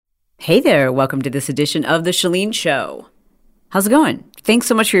Hey there, welcome to this edition of The Chalene Show. How's it going? Thanks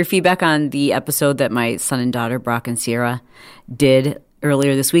so much for your feedback on the episode that my son and daughter, Brock and Sierra, did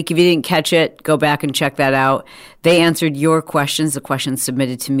earlier this week. If you didn't catch it, go back and check that out. They answered your questions, the questions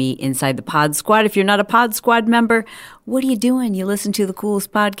submitted to me inside the Pod Squad. If you're not a Pod Squad member, what are you doing? You listen to the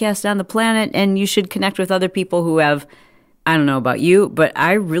coolest podcast on the planet, and you should connect with other people who have, I don't know about you, but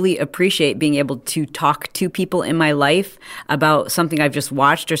I really appreciate being able to talk to people in my life about something I've just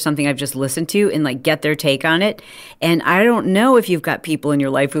watched or something I've just listened to and get their take on it. And I don't know if you've got people in your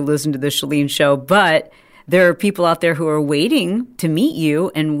life who listen to the Chalene Show, but there are people out there who are waiting to meet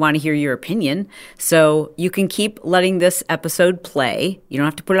you and want to hear your opinion. So you can keep letting this episode play. You don't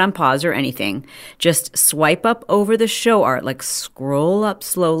have to put it on pause or anything. Just swipe up over the show art, scroll up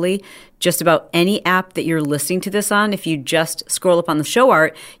slowly. Just about any app that you're listening to this on, if you just scroll up on the show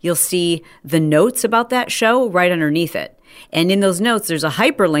art, you'll see the notes about that show right underneath it. And in those notes, there's a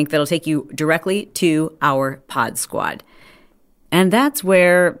hyperlink that'll take you directly to our Pod Squad. And that's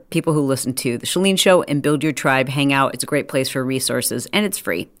where people who listen to The Chalene Show and Build Your Tribe hang out. It's a great place for resources, and it's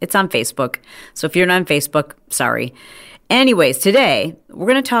free. It's on Facebook. So if you're not on Facebook, sorry. Anyways, today, we're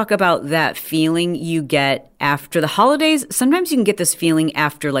going to talk about that feeling you get after the holidays. Sometimes you can get this feeling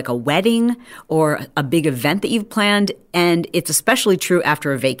after a wedding or a big event that you've planned, and it's especially true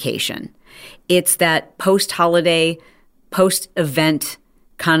after a vacation. It's that post-holiday, post-event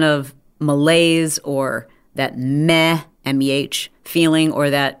kind of malaise or that meh, M-E-H, feeling,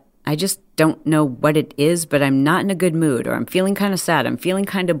 or that I just don't know what it is, but I'm not in a good mood, or I'm feeling kind of sad, I'm feeling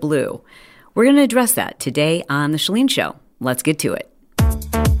kind of blue. We're going to address that today on The Chalene Show. Let's get to it.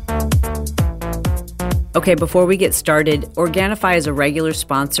 Okay, before we get started, Organifi is a regular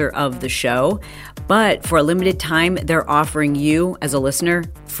sponsor of the show, but for a limited time, they're offering you, as a listener,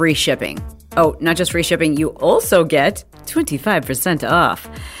 free shipping. Oh, not just free shipping, you also get 25% off.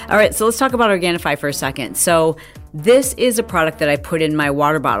 All right, so let's talk about Organifi for a second. So this is a product that I put in my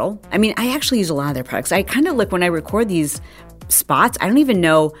water bottle. I actually use a lot of their products. I kind of when I record these spots, I don't even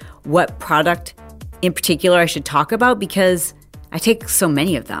know what product in particular I should talk about because I take so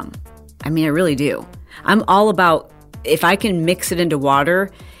many of them. I really do. I'm all about if I can mix it into water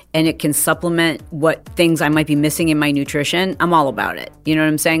and it can supplement what things I might be missing in my nutrition, I'm all about it. You know what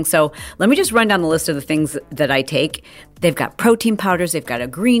I'm saying? So let me just run down the list of the things that I take. They've got protein powders, they've got a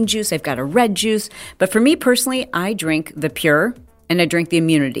green juice, they've got a red juice. But for me personally, I drink the Pure and I drink the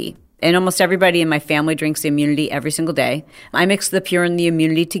Immunity. And almost everybody in my family drinks the Immunity every single day. I mix the Pure and the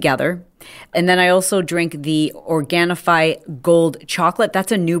Immunity together. And then I also drink the Organifi Gold chocolate.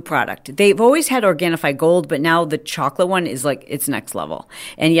 That's a new product. They've always had Organifi Gold, but now the chocolate one is it's next level.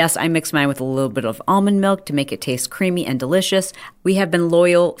 And yes, I mix mine with a little bit of almond milk to make it taste creamy and delicious. We have been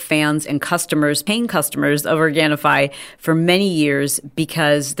loyal fans and customers, paying customers of Organifi for many years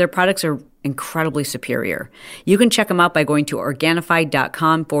because their products are incredibly superior. You can check them out by going to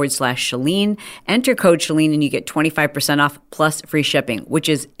Organifi.com/Chalene. Enter code Chalene and you get 25% off plus free shipping, which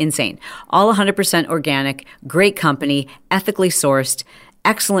is insane. All 100% organic, great company, ethically sourced,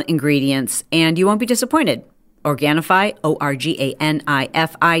 excellent ingredients, and you won't be disappointed. Organifi,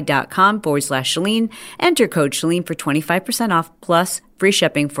 Organifi.com/Chalene. Enter code Chalene for 25% off plus free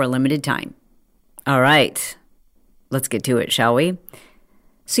shipping for a limited time. All right, let's get to it, shall we?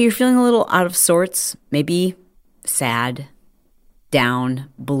 So you're feeling a little out of sorts, maybe sad, down,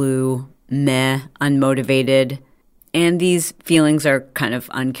 blue, meh, unmotivated, and these feelings are kind of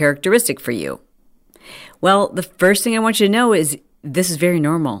uncharacteristic for you. Well, the first thing I want you to know is this is very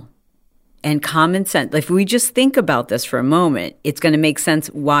normal and common sense. If we just think about this for a moment, it's going to make sense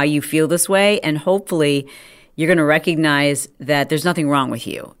why you feel this way, and hopefully you're going to recognize that there's nothing wrong with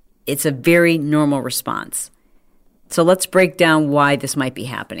you. It's a very normal response. So let's break down why this might be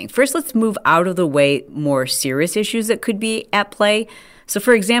happening. First, let's move out of the way more serious issues that could be at play. So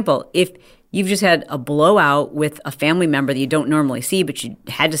for example, if you've just had a blowout with a family member that you don't normally see, but you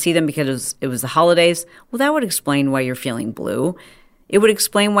had to see them because it was the holidays, well, that would explain why you're feeling blue. It would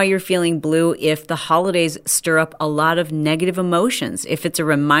explain why you're feeling blue if the holidays stir up a lot of negative emotions, if it's a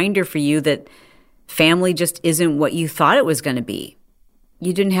reminder for you that family just isn't what you thought it was going to be.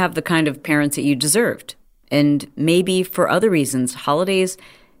 You didn't have the kind of parents that you deserved. And maybe for other reasons, holidays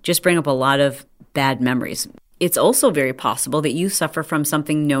just bring up a lot of bad memories. It's also very possible that you suffer from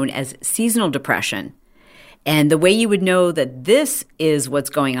something known as seasonal depression. And the way you would know that this is what's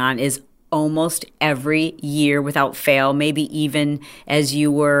going on is almost every year without fail, maybe even as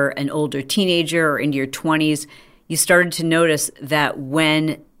you were an older teenager or into your 20s, you started to notice that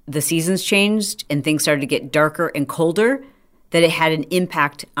when the seasons changed and things started to get darker and colder, that it had an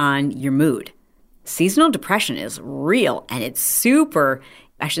impact on your mood. Seasonal depression is real and it's super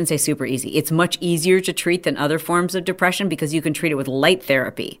I shouldn't say super easy. It's much easier to treat than other forms of depression because you can treat it with light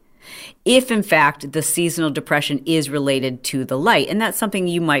therapy. If, in fact, the seasonal depression is related to the light, and that's something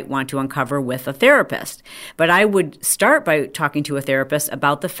you might want to uncover with a therapist. But I would start by talking to a therapist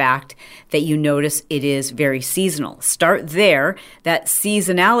about the fact that you notice it is very seasonal. Start there. That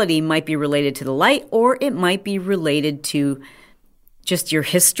seasonality might be related to the light, or it might be related to just your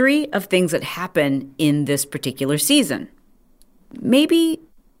history of things that happen in this particular season. Maybe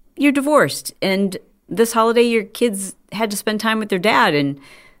you're divorced, and this holiday your kids had to spend time with their dad, and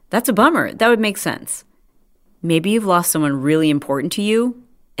that's a bummer. That would make sense. Maybe you've lost someone really important to you,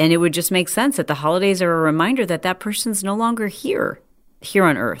 and it would just make sense that the holidays are a reminder that that person's no longer here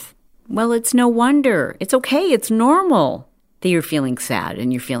on Earth. Well, it's no wonder. It's okay. It's normal that you're feeling sad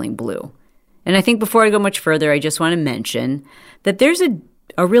and you're feeling blue. And I think before I go much further, I just want to mention that there's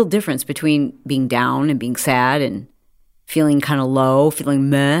a real difference between being down and being sad and feeling kind of low, feeling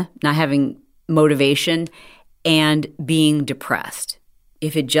meh, not having motivation, and being depressed.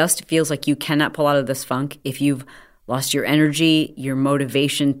 If it just feels like you cannot pull out of this funk, if you've lost your energy, your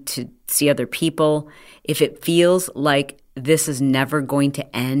motivation to see other people, if it feels like this is never going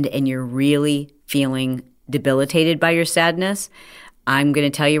to end and you're really feeling debilitated by your sadness, I'm going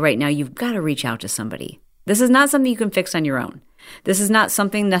to tell you right now, you've got to reach out to somebody. This is not something you can fix on your own. This is not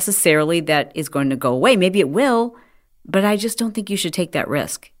something necessarily that is going to go away. Maybe it will, but I just don't think you should take that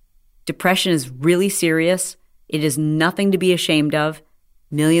risk. Depression is really serious. It is nothing to be ashamed of.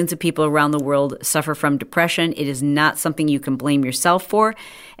 Millions of people around the world suffer from depression. It is not something you can blame yourself for.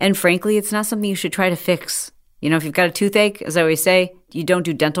 And frankly, it's not something you should try to fix. You know, if you've got a toothache, as I always say, you don't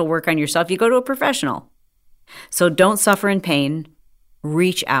do dental work on yourself. You go to a professional. So don't suffer in pain.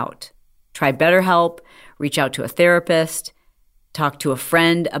 Reach out. Try BetterHelp. Reach out to a therapist. Talk to a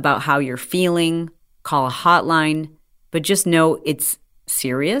friend about how you're feeling. Call a hotline. But just know it's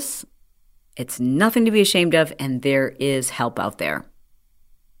serious. It's nothing to be ashamed of, and there is help out there.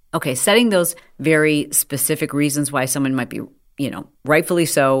 Okay, setting those very specific reasons why someone might be, rightfully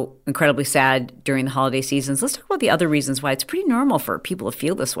so, incredibly sad during the holiday seasons, let's talk about the other reasons why it's pretty normal for people to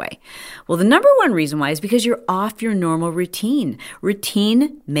feel this way. Well, the number one reason why is because you're off your normal routine.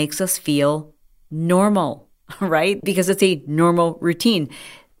 Routine makes us feel normal, right? Because it's a normal routine.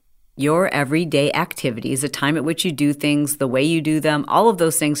 Your everyday activities, the time at which you do things, the way you do them, all of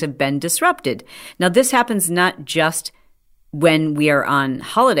those things have been disrupted. Now, this happens not just when we are on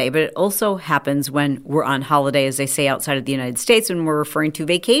holiday, but it also happens when we're on holiday, as they say outside of the United States, when we're referring to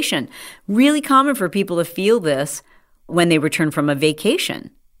vacation. Really common for people to feel this when they return from a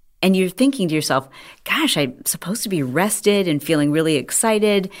vacation. And you're thinking to yourself, gosh, I'm supposed to be rested and feeling really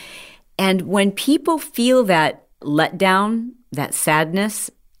excited. And when people feel that letdown, that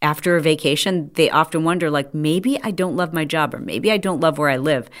sadness after a vacation, they often wonder, like, maybe I don't love my job, or maybe I don't love where I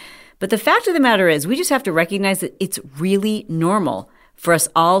live. But the fact of the matter is, we just have to recognize that it's really normal for us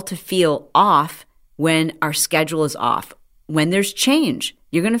all to feel off when our schedule is off. When there's change,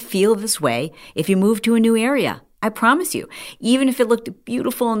 you're going to feel this way if you move to a new area. I promise you. Even if it looked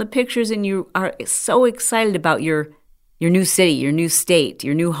beautiful in the pictures and you are so excited about your new city, your new state,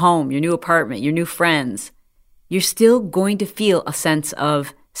 your new home, your new apartment, your new friends, you're still going to feel a sense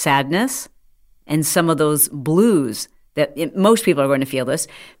of sadness and some of those blues that most people are going to feel this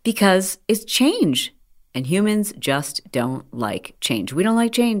because it's change. And humans just don't like change. We don't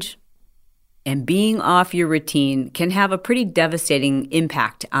like change. And being off your routine can have a pretty devastating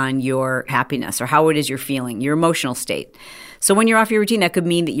impact on your happiness or how it is you're feeling, your emotional state. So when you're off your routine, that could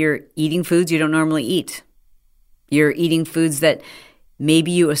mean that you're eating foods you don't normally eat. You're eating foods that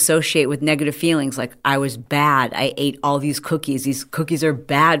maybe you associate with negative feelings like, I was bad. I ate all these cookies. These cookies are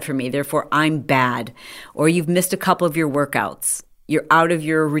bad for me. Therefore, I'm bad. Or you've missed a couple of your workouts. You're out of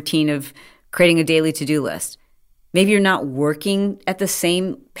your routine of creating a daily to-do list. Maybe you're not working at the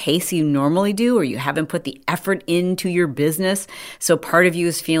same pace you normally do, or you haven't put the effort into your business. So part of you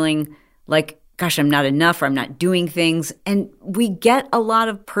is feeling like, gosh, I'm not enough, or I'm not doing things. And we get a lot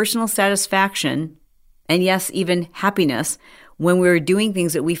of personal satisfaction, and yes, even happiness, when we're doing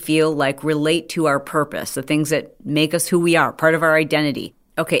things that we feel like relate to our purpose, the things that make us who we are, part of our identity.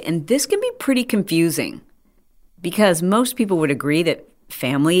 Okay, and this can be pretty confusing because most people would agree that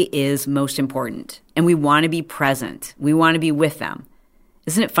family is most important and we want to be present. We want to be with them.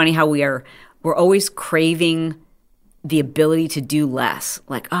 Isn't it funny how we're always craving the ability to do less?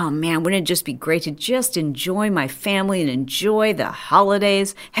 Like, oh man, wouldn't it just be great to just enjoy my family and enjoy the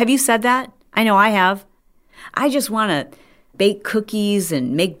holidays? Have you said that? I know I have. I just want to bake cookies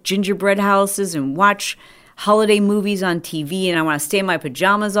and make gingerbread houses and watch holiday movies on TV, and I want to stay in my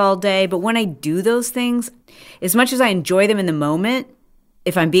pajamas all day. But when I do those things, as much as I enjoy them in the moment,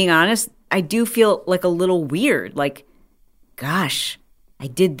 if I'm being honest, I do feel like a little weird. Like, gosh, I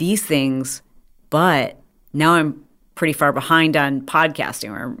did these things, but now I'm pretty far behind on podcasting,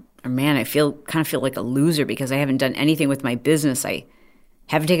 or man, I kind of feel like a loser because I haven't done anything with my business. I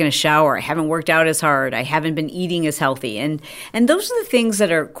haven't taken a shower. I haven't worked out as hard. I haven't been eating as healthy. And those are the things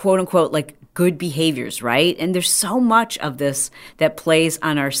that are quote unquote like good behaviors, right? And there's so much of this that plays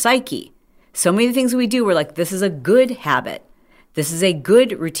on our psyche. So many things we do, we're like, this is a good habit. This is a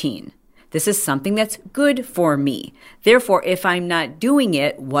good routine. This is something that's good for me. Therefore, if I'm not doing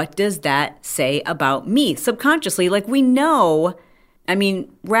it, what does that say about me? Subconsciously, like we know,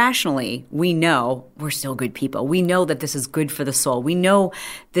 rationally, we know we're still good people. We know that this is good for the soul. We know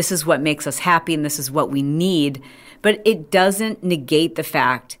this is what makes us happy and this is what we need. But it doesn't negate the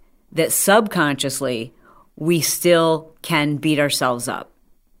fact that subconsciously, we still can beat ourselves up.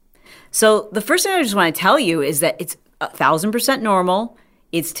 So the first thing I just want to tell you is that it's 1,000% normal.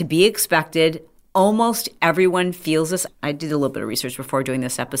 It's to be expected. Almost everyone feels this. I did a little bit of research before doing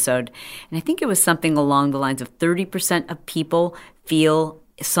this episode, and I think it was something along the lines of 30% of people feel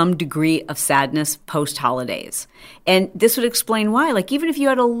some degree of sadness post-holidays. And this would explain why. Like, even if you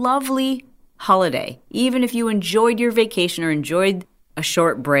had a lovely holiday, even if you enjoyed your vacation or enjoyed a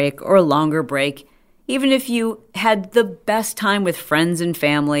short break or a longer break, even if you had the best time with friends and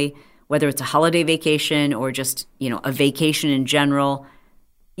family, whether it's a holiday vacation or just, a vacation in general,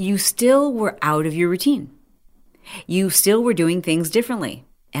 you still were out of your routine. You still were doing things differently.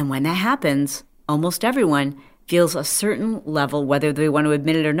 And when that happens, almost everyone feels a certain level, whether they want to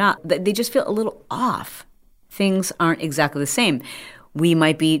admit it or not, that they just feel a little off. Things aren't exactly the same. We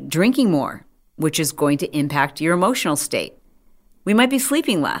might be drinking more, which is going to impact your emotional state. We might be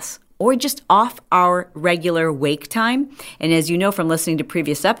sleeping less or just off our regular wake time. And as you know from listening to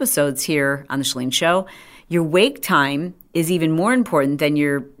previous episodes here on The Chalene Show, your wake time is even more important than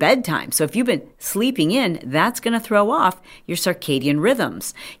your bedtime. So if you've been sleeping in, that's going to throw off your circadian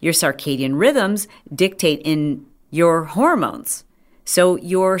rhythms. Your circadian rhythms dictate in your hormones. So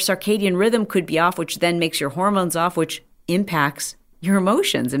your circadian rhythm could be off, which then makes your hormones off, which impacts your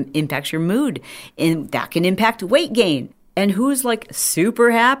emotions and impacts your mood. And that can impact weight gain. And who's like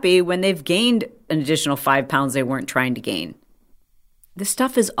super happy when they've gained an additional 5 pounds they weren't trying to gain? This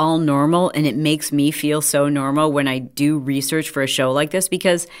stuff is all normal, and it makes me feel so normal when I do research for a show like this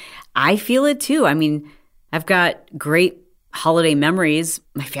because I feel it too. I've got great holiday memories.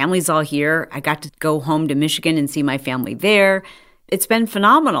 My family's all here. I got to go home to Michigan and see my family there. It's been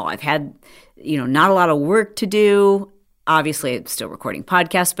phenomenal. I've had, not a lot of work to do. Obviously, I'm still recording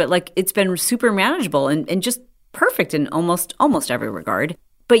podcasts, but it's been super manageable and just perfect in almost every regard.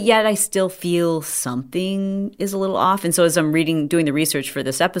 But yet I still feel something is a little off. And so as I'm doing the research for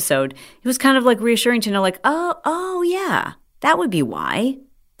this episode, it was kind of reassuring to know oh yeah, that would be why.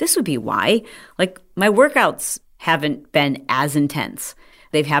 This would be why. My workouts haven't been as intense.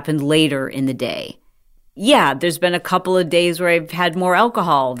 They've happened later in the day. Yeah, there's been a couple of days where I've had more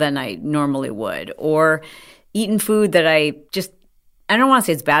alcohol than I normally would, or eaten food that I don't want to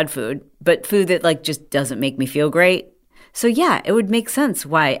say it's bad food, but food that just doesn't make me feel great. So yeah, it would make sense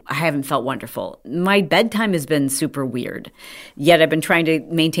why I haven't felt wonderful. My bedtime has been super weird, yet I've been trying to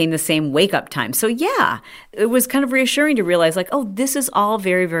maintain the same wake up time. So yeah, it was kind of reassuring to realize this is all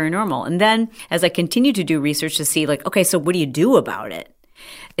very, very normal. And then as I continue to do research to see okay, so what do you do about it?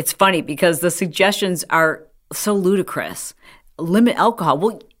 It's funny because the suggestions are so ludicrous. Limit alcohol.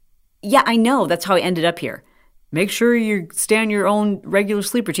 Well, yeah, I know. That's how I ended up here. Make sure you stay on your own regular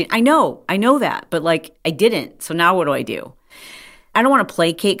sleep routine. I know that, but I didn't. So now what do I do? I don't want to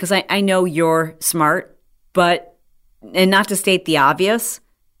placate because I know you're smart, and not to state the obvious,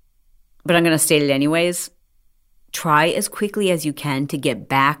 but I'm going to state it anyways. Try as quickly as you can to get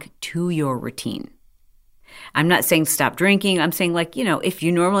back to your routine. I'm not saying stop drinking. I'm saying if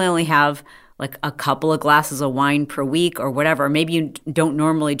you normally only have a couple of glasses of wine per week or whatever, maybe you don't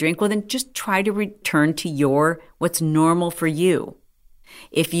normally drink, well, then just try to return to what's normal for you.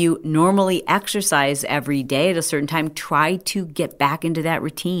 If you normally exercise every day at a certain time, try to get back into that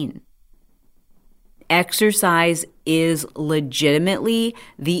routine. Exercise is legitimately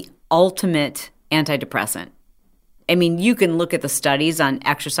the ultimate antidepressant. You can look at the studies on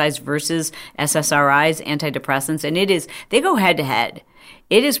exercise versus SSRIs, antidepressants, and they go head to head.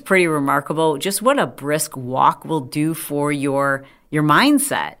 It is pretty remarkable just what a brisk walk will do for your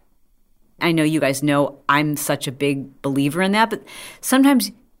mindset. I know you guys know I'm such a big believer in that, but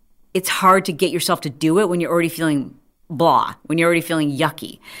sometimes it's hard to get yourself to do it when you're already feeling blah, when you're already feeling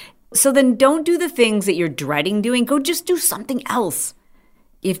yucky. So then don't do the things that you're dreading doing. Go just do something else.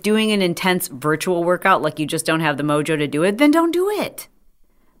 If doing an intense virtual workout, you just don't have the mojo to do it, then don't do it.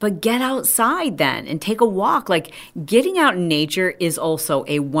 But get outside then and take a walk. Like, getting out in nature is also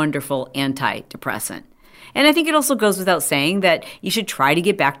a wonderful antidepressant. And I think it also goes without saying that you should try to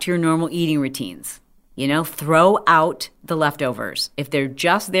get back to your normal eating routines. Throw out the leftovers. If they're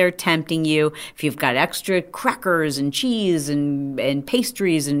just there tempting you, if you've got extra crackers and cheese and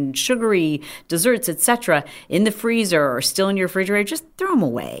pastries and sugary desserts, etc., in the freezer or still in your refrigerator, just throw them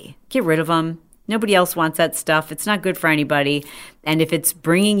away. Get rid of them. Nobody else wants that stuff. It's not good for anybody. And if it's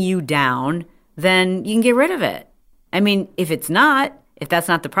bringing you down, then you can get rid of it. I mean, if that's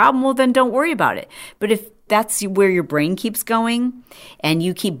not the problem, well, then don't worry about it. But if that's where your brain keeps going and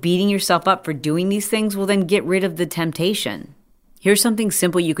you keep beating yourself up for doing these things, well, then get rid of the temptation. Here's something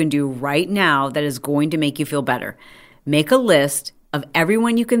simple you can do right now that is going to make you feel better. Make a list of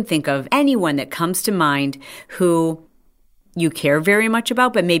everyone you can think of, anyone that comes to mind who you care very much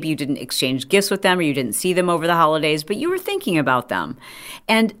about, but maybe you didn't exchange gifts with them or you didn't see them over the holidays, but you were thinking about them.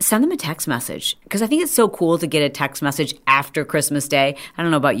 And send them a text message, because I think it's so cool to get a text message after Christmas Day. I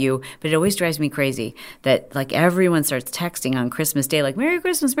don't know about you, but it always drives me crazy that like everyone starts texting on Christmas Day, like, Merry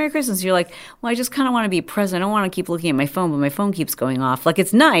Christmas, Merry Christmas. You're like, well, I just kind of want to be present. I don't want to keep looking at my phone, but my phone keeps going off. Like,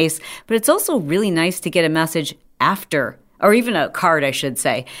 it's nice, but it's also really nice to get a message after, or even a card, I should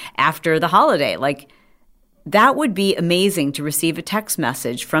say, after the holiday. Like, that would be amazing to receive a text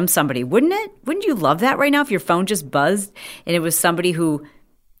message from somebody, wouldn't it? Wouldn't you love that right now if your phone just buzzed and it was somebody who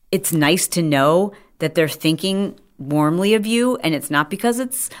it's nice to know that they're thinking warmly of you, and it's not because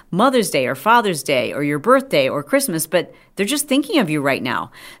it's Mother's Day or Father's Day or your birthday or Christmas, but they're just thinking of you right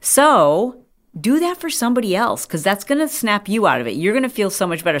now. So do that for somebody else, because that's going to snap you out of it. You're going to feel so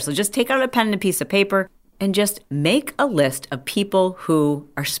much better. So just take out a pen and a piece of paper and just make a list of people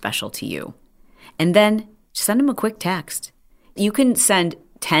who are special to you. And then send them a quick text. You can send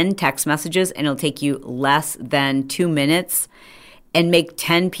 10 text messages and it'll take you less than 2 minutes and make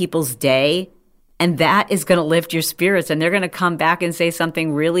 10 people's day. And that is going to lift your spirits, and they're going to come back and say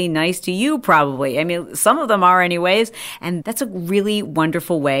something really nice to you probably. I mean, some of them are anyways. And that's a really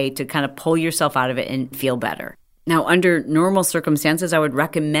wonderful way to kind of pull yourself out of it and feel better. Now, under normal circumstances, I would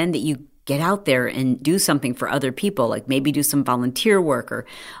recommend that you get out there and do something for other people, like maybe do some volunteer work or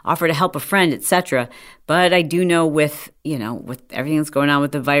offer to help a friend, etc. But I do know with everything that's going on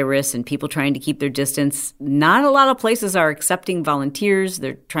with the virus and people trying to keep their distance, not a lot of places are accepting volunteers.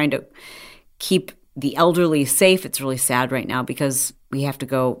 They're trying to keep the elderly safe. It's really sad right now because we have to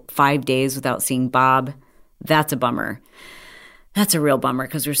go 5 days without seeing Bob. That's a bummer. That's a real bummer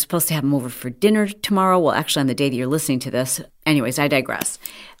because we're supposed to have him over for dinner tomorrow. Well, actually on the day that you're listening to this. Anyways, I digress.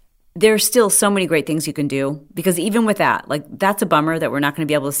 There's still so many great things you can do, because even with that, like, that's a bummer that we're not going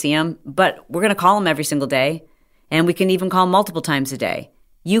to be able to see him, but we're going to call him every single day, and we can even call multiple times a day.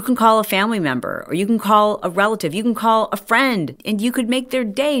 You can call a family member, or you can call a relative, you can call a friend, and you could make their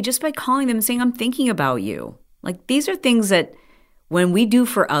day just by calling them and saying, I'm thinking about you. Like, these are things that when we do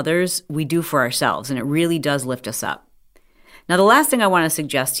for others, we do for ourselves, and it really does lift us up. Now, the last thing I want to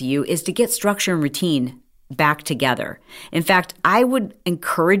suggest to you is to get structure and routine back together. In fact, I would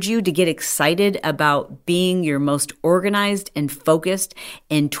encourage you to get excited about being your most organized and focused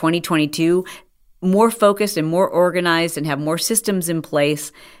in 2022, more focused and more organized and have more systems in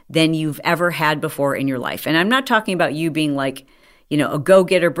place than you've ever had before in your life. And I'm not talking about you being like, a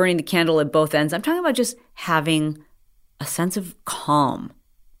go-getter, burning the candle at both ends. I'm talking about just having a sense of calm,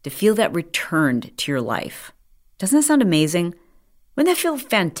 to feel that returned to your life. Doesn't that sound amazing? Wouldn't that feel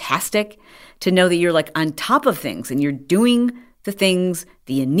fantastic to know that you're like on top of things and you're doing the things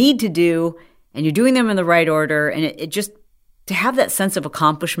that you need to do and you're doing them in the right order, and it just to have that sense of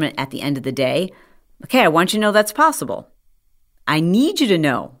accomplishment at the end of the day? Okay, I want you to know that's possible. I need you to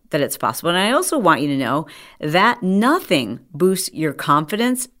know that it's possible. And I also want you to know that nothing boosts your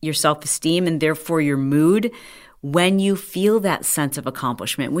confidence, your self-esteem, and therefore your mood when you feel that sense of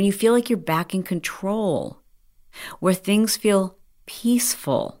accomplishment, when you feel like you're back in control, where things feel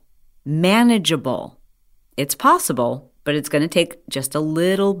peaceful, manageable. It's possible, but it's going to take just a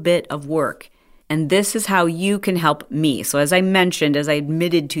little bit of work. And this is how you can help me. So as I mentioned, as I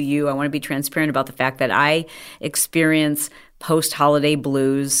admitted to you, I want to be transparent about the fact that I experience post-holiday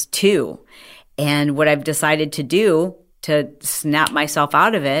blues too. And what I've decided to do to snap myself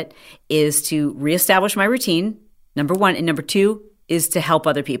out of it is to reestablish my routine, number one. And number two is to help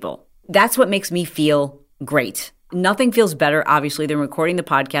other people. That's what makes me feel great. Nothing feels better, obviously, than recording the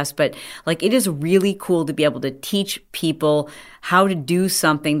podcast, but like, it is really cool to be able to teach people how to do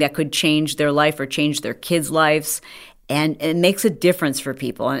something that could change their life or change their kids' lives. And it makes a difference for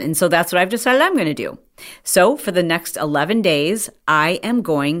people. And so that's what I've decided I'm going to do. So for the next 11 days, I am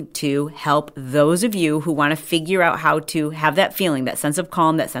going to help those of you who want to figure out how to have that feeling, that sense of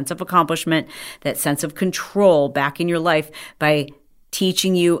calm, that sense of accomplishment, that sense of control back in your life by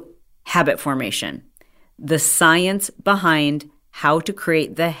teaching you habit formation, the science behind how to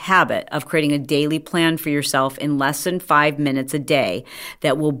create the habit of creating a daily plan for yourself in less than 5 minutes a day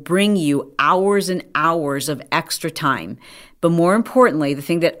that will bring you hours and hours of extra time. But more importantly, the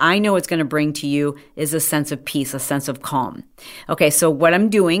thing that I know it's going to bring to you is a sense of peace, a sense of calm. Okay, so what I'm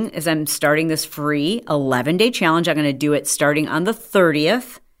doing is I'm starting this free 11-day challenge. I'm going to do it starting on the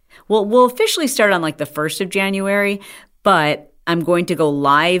 30th. Well, we'll officially start on like the 1st of January, but I'm going to go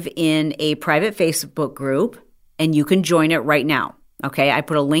live in a private Facebook group, and you can join it right now. Okay, I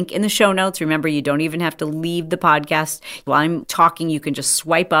put a link in the show notes. Remember, you don't even have to leave the podcast. While I'm talking, you can just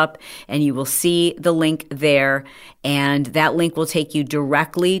swipe up and you will see the link there. And that link will take you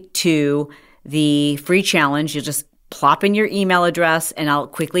directly to the free challenge. You'll just plop in your email address and I'll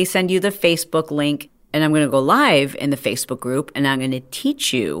quickly send you the Facebook link. And I'm going to go live in the Facebook group and I'm going to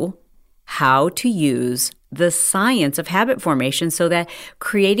teach you how to use the science of habit formation so that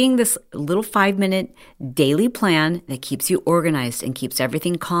creating this little 5-minute daily plan that keeps you organized and keeps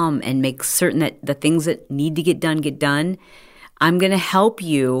everything calm and makes certain that the things that need to get done. I'm going to help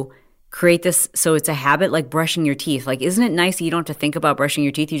you create this so it's a habit like brushing your teeth. Like, isn't it nice that you don't have to think about brushing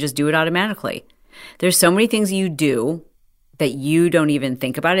your teeth? You just do it automatically. There's so many things you do that you don't even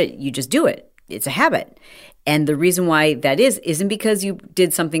think about it. You just do it. It's a habit. And the reason why that isn't because you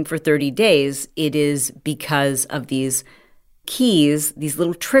did something for 30 days. It is because of these keys, these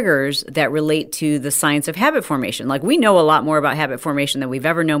little triggers that relate to the science of habit formation. Like, we know a lot more about habit formation than we've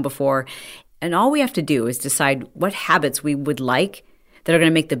ever known before. And all we have to do is decide what habits we would like that are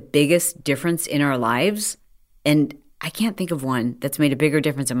going to make the biggest difference in our lives. And I can't think of one that's made a bigger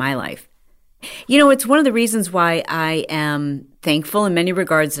difference in my life. You know, it's one of the reasons why I am thankful in many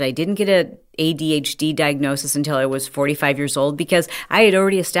regards that I didn't get an ADHD diagnosis until I was 45 years old, because I had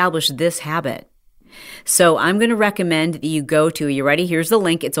already established this habit. So I'm going to recommend that you go to, you ready? Here's the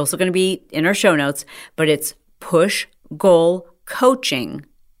link. It's also going to be in our show notes, but it's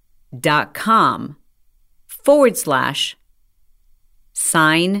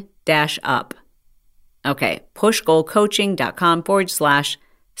pushgoalcoaching.com/sign-up. Okay,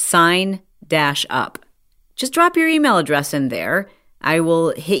 pushgoalcoaching.com/sign-up. Just drop your email address in there. I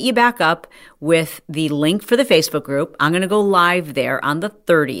will hit you back up with the link for the Facebook group. I'm going to go live there on the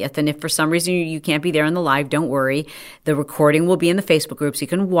 30th. And if for some reason you can't be there on the live, don't worry. The recording will be in the Facebook group so you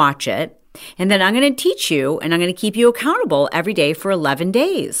can watch it. And then I'm going to teach you and I'm going to keep you accountable every day for 11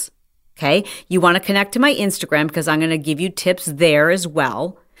 days. Okay? You want to connect to my Instagram because I'm going to give you tips there as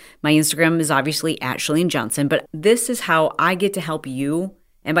well. My Instagram is obviously at Chalene Johnson, but this is how I get to help you.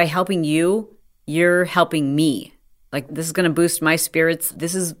 And by helping you, you're helping me. Like, this is going to boost my spirits.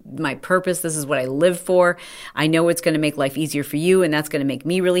 This is my purpose. This is what I live for. I know it's going to make life easier for you, and that's going to make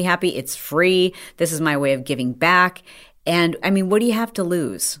me really happy. It's free. This is my way of giving back. And I mean, what do you have to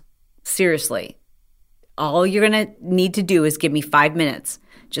lose? Seriously. All you're going to need to do is give me 5 minutes,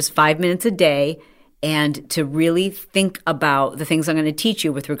 just 5 minutes a day, and to really think about the things I'm going to teach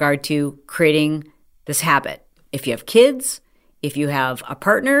you with regard to creating this habit. If you have kids, if you have a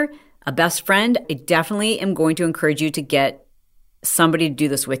partner, a best friend, I definitely am going to encourage you to get somebody to do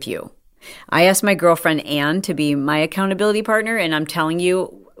this with you. I asked my girlfriend, Anne, to be my accountability partner, and I'm telling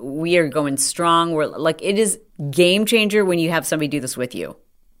you, we are going strong. We're like, it is game changer when you have somebody do this with you.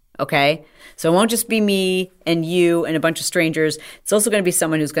 Okay? So it won't just be me and you and a bunch of strangers. It's also going to be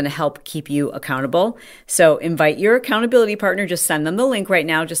someone who's going to help keep you accountable. So invite your accountability partner. Just send them the link right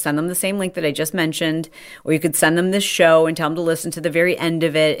now. Just send them the same link that I just mentioned. Or you could send them this show and tell them to listen to the very end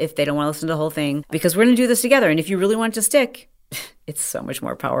of it if they don't want to listen to the whole thing. Because we're going to do this together. And if you really want to stick, it's so much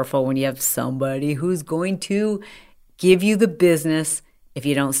more powerful when you have somebody who's going to give you the business if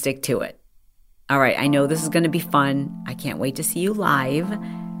you don't stick to it. All right, I know this is going to be fun. I can't wait to see you live.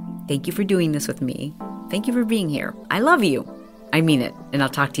 Thank you for doing this with me. Thank you for being here. I love you. I mean it. And I'll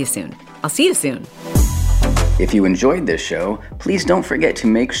talk to you soon. I'll see you soon. If you enjoyed this show, please don't forget to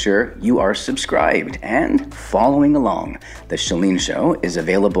make sure you are subscribed and following along. The Chalene Show is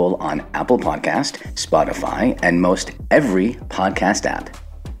available on Apple Podcast, Spotify, and most every podcast app.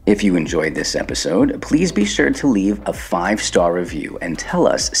 If you enjoyed this episode, please be sure to leave a 5-star review and tell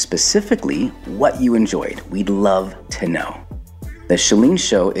us specifically what you enjoyed. We'd love to know. The Chalene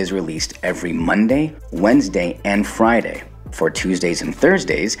Show is released every Monday, Wednesday, and Friday. For Tuesdays and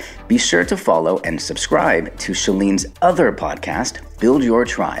Thursdays, be sure to follow and subscribe to Shalene's other podcast, Build Your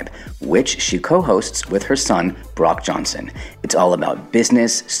Tribe, which she co-hosts with her son, Brock Johnson. It's all about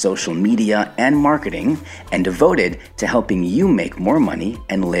business, social media, and marketing, and devoted to helping you make more money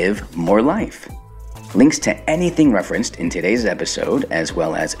and live more life. Links to anything referenced in today's episode, as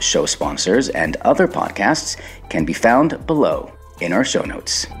well as show sponsors and other podcasts, can be found below in our show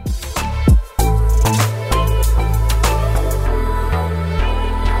notes.